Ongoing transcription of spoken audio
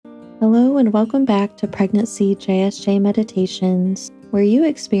Hello and welcome back to Pregnancy JSJ Meditations, where you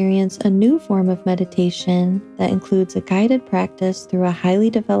experience a new form of meditation that includes a guided practice through a highly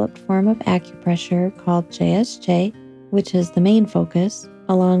developed form of acupressure called JSJ, which is the main focus,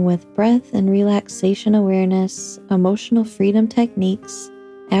 along with breath and relaxation awareness, emotional freedom techniques,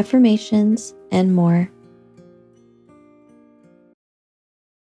 affirmations, and more.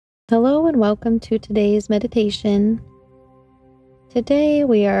 Hello and welcome to today's meditation. Today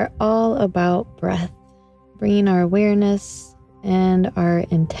we are all about breath, bringing our awareness and our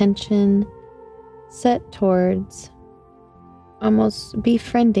intention set towards almost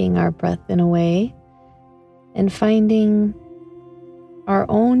befriending our breath in a way and finding our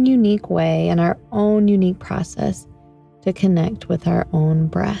own unique way and our own unique process to connect with our own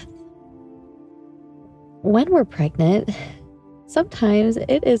breath. When we're pregnant, sometimes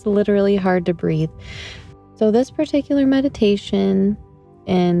it is literally hard to breathe. So this particular meditation,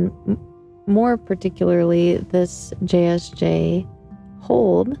 and more particularly this JSJ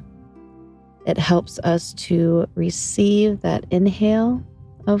hold, it helps us to receive that inhale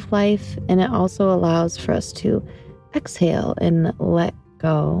of life, and it also allows for us to exhale and let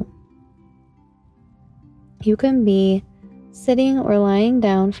go. You can be sitting or lying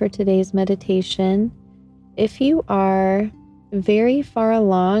down for today's meditation. If you are very far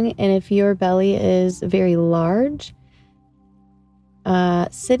along, and if your belly is very large,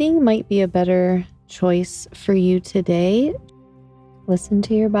 sitting might be a better choice for you today. Listen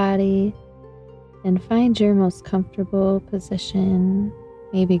to your body and find your most comfortable position.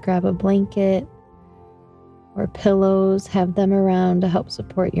 Maybe grab a blanket or pillows, have them around to help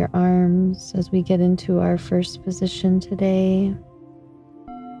support your arms as we get into our first position today.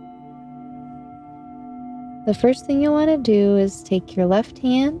 The first thing you want to do is take your left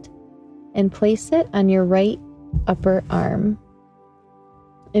hand and place it on your right upper arm.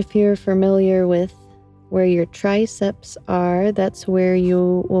 If you're familiar with where your triceps are, that's where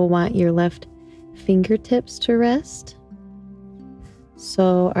you will want your left fingertips to rest.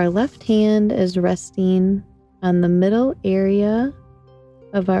 So our left hand is resting on the middle area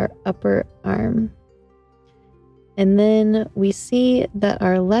of our upper arm. And then we see that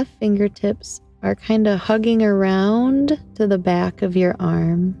our left fingertips are kind of hugging around to the back of your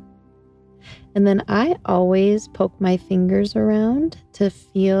arm. And then I always poke my fingers around to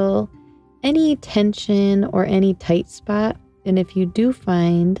feel any tension or any tight spot. And if you do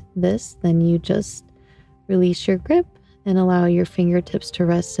find this, then you just release your grip and allow your fingertips to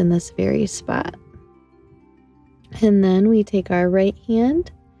rest in this very spot. And then we take our right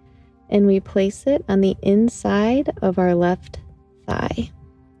hand and we place it on the inside of our left thigh.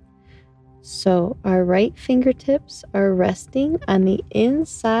 So our right fingertips are resting on the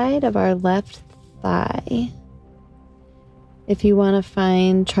inside of our left thigh. If you want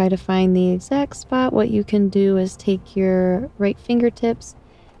to try to find the exact spot, what you can do is take your right fingertips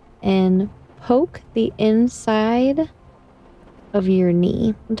and poke the inside of your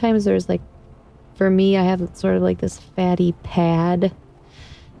knee. Sometimes there's for me, I have sort of like this fatty pad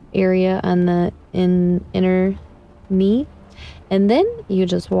area on the inner knee. And then you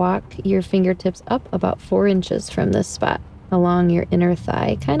just walk your fingertips up about 4 inches from this spot along your inner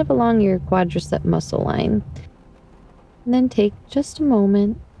thigh, kind of along your quadricep muscle line. And then take just a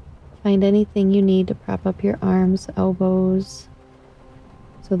moment, find anything you need to prop up your arms, elbows,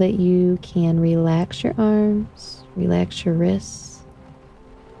 so that you can relax your arms, relax your wrists,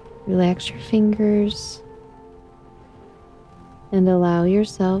 relax your fingers, and allow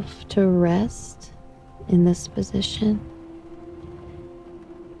yourself to rest in this position.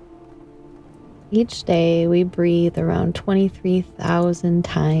 Each day we breathe around 23,000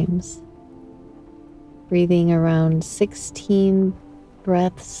 times, breathing around 16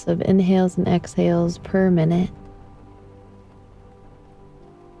 breaths of inhales and exhales per minute.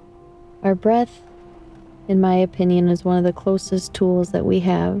 Our breath, in my opinion, is one of the closest tools that we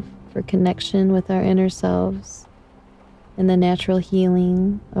have for connection with our inner selves and the natural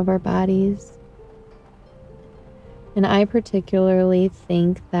healing of our bodies. And I particularly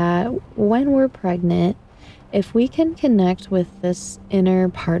think that when we're pregnant, if we can connect with this inner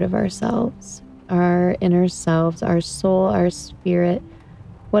part of ourselves, our inner selves, our soul, our spirit,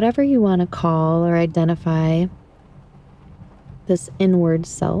 whatever you want to call or identify this inward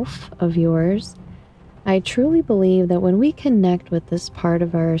self of yours, I truly believe that when we connect with this part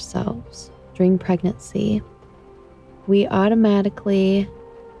of ourselves during pregnancy, we automatically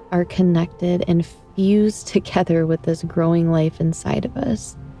are connected and fused together with this growing life inside of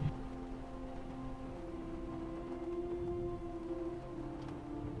us.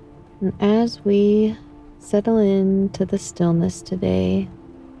 And as we settle into the stillness today,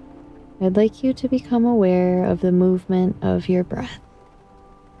 I'd like you to become aware of the movement of your breath.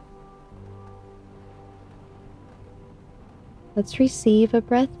 Let's receive a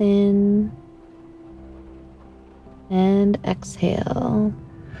breath in and exhale.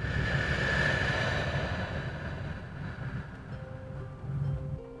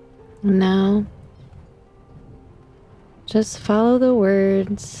 Now, just follow the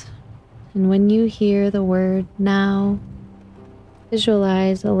words, and when you hear the word now,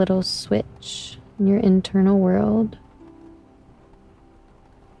 visualize a little switch in your internal world.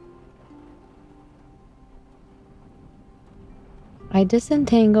 I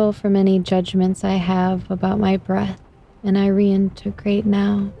disentangle from any judgments I have about my breath, and I reintegrate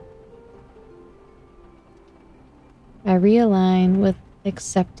now. I realign with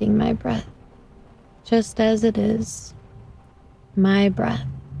accepting my breath, just as it is, my breath.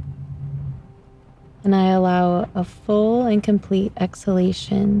 And I allow a full and complete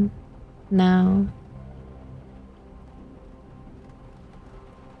exhalation now.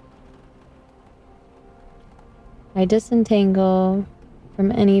 I disentangle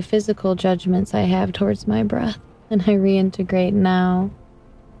from any physical judgments I have towards my breath, and I reintegrate now.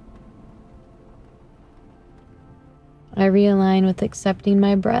 I realign with accepting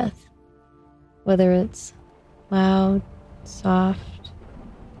my breath, whether it's loud, soft,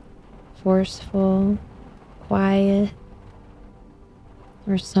 forceful, quiet,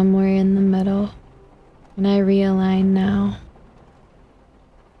 or somewhere in the middle, and I realign now.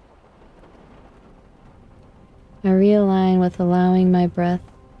 I realign with allowing my breath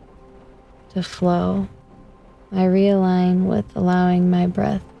to flow. I realign with allowing my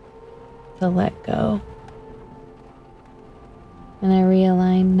breath to let go. And I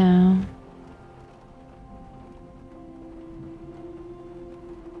realign now.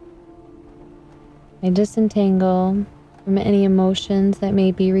 I disentangle from any emotions that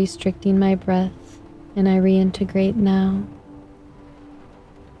may be restricting my breath, and I reintegrate now.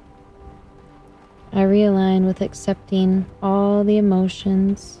 I realign with accepting all the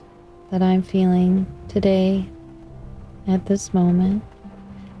emotions that I'm feeling today at this moment,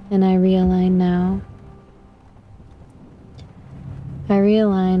 and I realign now. I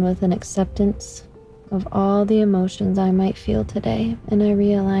realign with an acceptance of all the emotions I might feel today, and I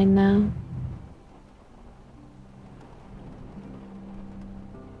realign now.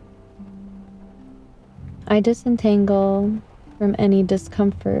 I disentangle from any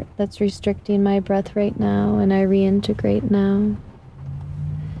discomfort that's restricting my breath right now, and I reintegrate now.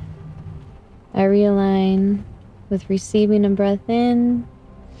 I realign with receiving a breath in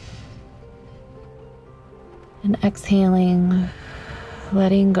and exhaling,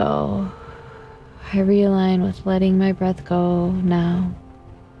 letting go. I realign with letting my breath go now.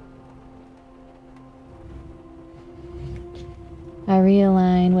 I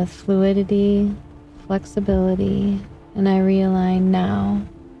realign with fluidity, flexibility, and I realign now.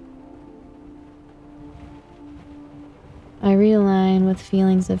 I realign with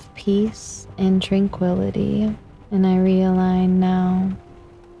feelings of peace and tranquility, and I realign now.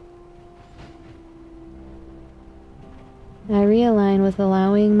 I realign with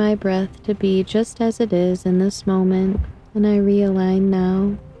allowing my breath to be just as it is in this moment, and I realign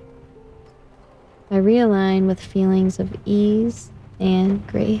now. I realign with feelings of ease and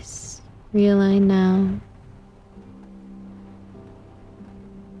grace. Realign now.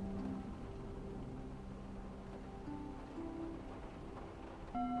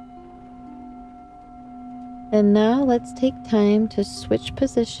 And now let's take time to switch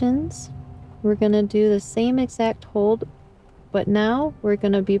positions. We're going to do the same exact hold, but now we're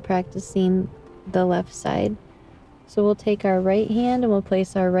going to be practicing the left side. So we'll take our right hand and we'll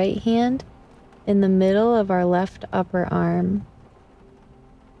place our right hand in the middle of our left upper arm.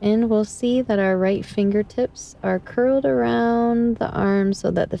 And we'll see that our right fingertips are curled around the arm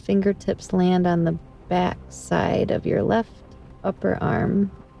so that the fingertips land on the back side of your left upper arm.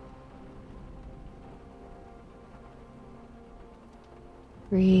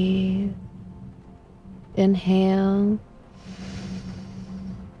 Breathe. Inhale.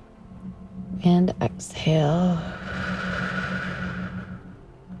 And exhale.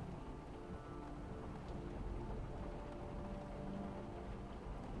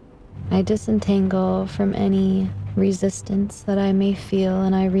 I disentangle from any resistance that I may feel,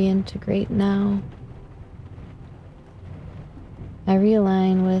 and I reintegrate now. I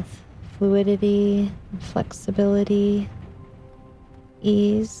realign with fluidity, flexibility,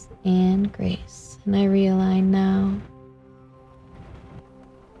 ease, and grace, and I realign now.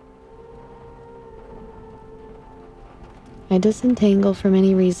 I disentangle from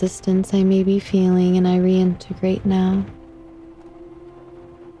any resistance I may be feeling, and I reintegrate now.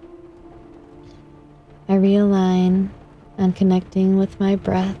 I realign on connecting with my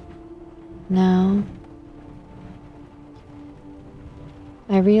breath now.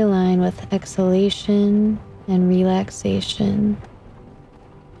 I realign with exhalation and relaxation,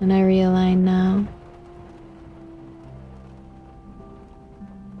 and I realign now.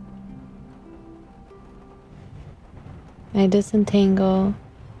 I disentangle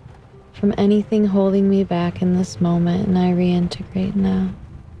from anything holding me back in this moment, and I reintegrate now.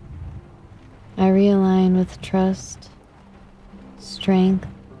 I realign with trust, strength,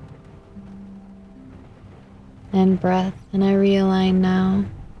 and breath, and I realign now.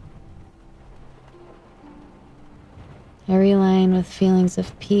 I realign with feelings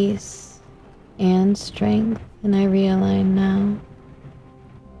of peace and strength, and I realign now.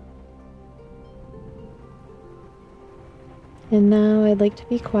 And now I'd like to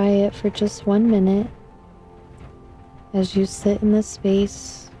be quiet for just 1 minute as you sit in this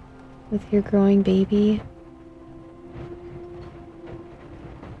space with your growing baby.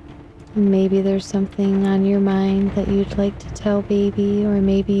 And maybe there's something on your mind that you'd like to tell baby, or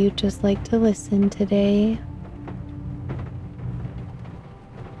maybe you'd just like to listen today.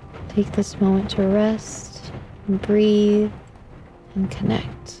 Take this moment to rest and breathe and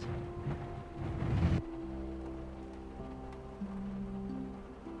connect.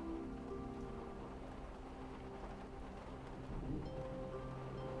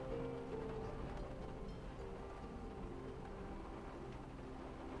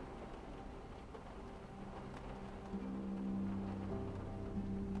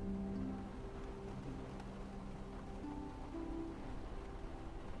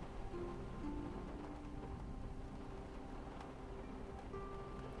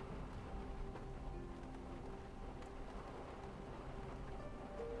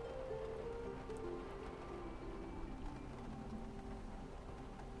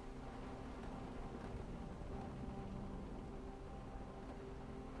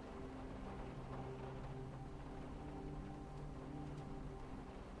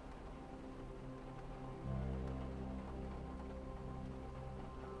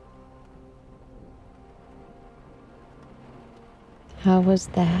 How was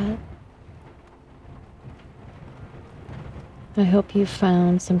that? I hope you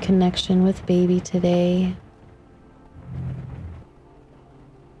found some connection with baby today.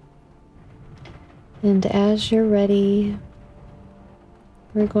 And as you're ready,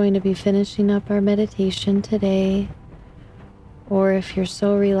 we're going to be finishing up our meditation today. Or if you're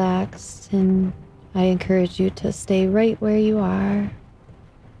so relaxed, and I encourage you to stay right where you are.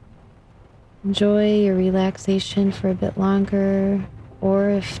 Enjoy your relaxation for a bit longer, or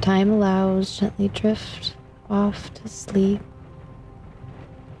if time allows, gently drift off to sleep.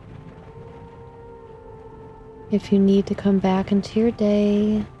 If you need to come back into your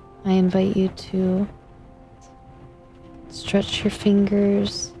day, I invite you to stretch your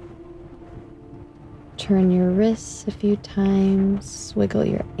fingers, turn your wrists a few times, wiggle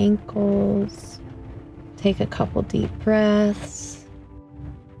your ankles, take a couple deep breaths.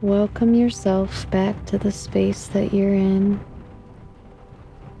 Welcome yourself back to the space that you're in.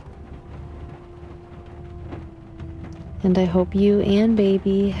 And I hope you and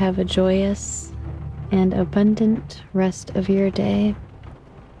baby have a joyous and abundant rest of your day.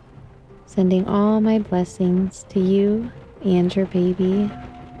 Sending all my blessings to you and your baby.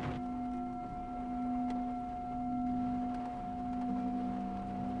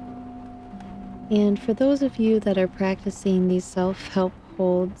 And for those of you that are practicing these self-help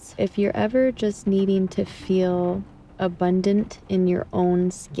holds, if you're ever just needing to feel abundant in your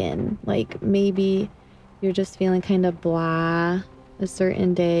own skin, like maybe you're just feeling kind of blah a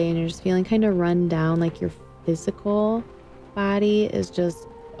certain day and you're just feeling kind of run down, like your physical body is just,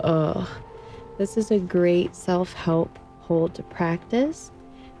 ugh. This is a great self-help hold to practice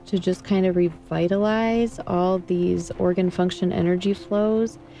to just kind of revitalize all these organ function energy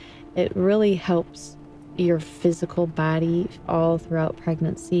flows. It really helps your physical body all throughout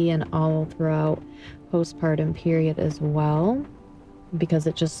pregnancy and all throughout postpartum period as well, because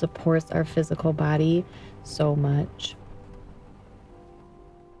it just supports our physical body so much.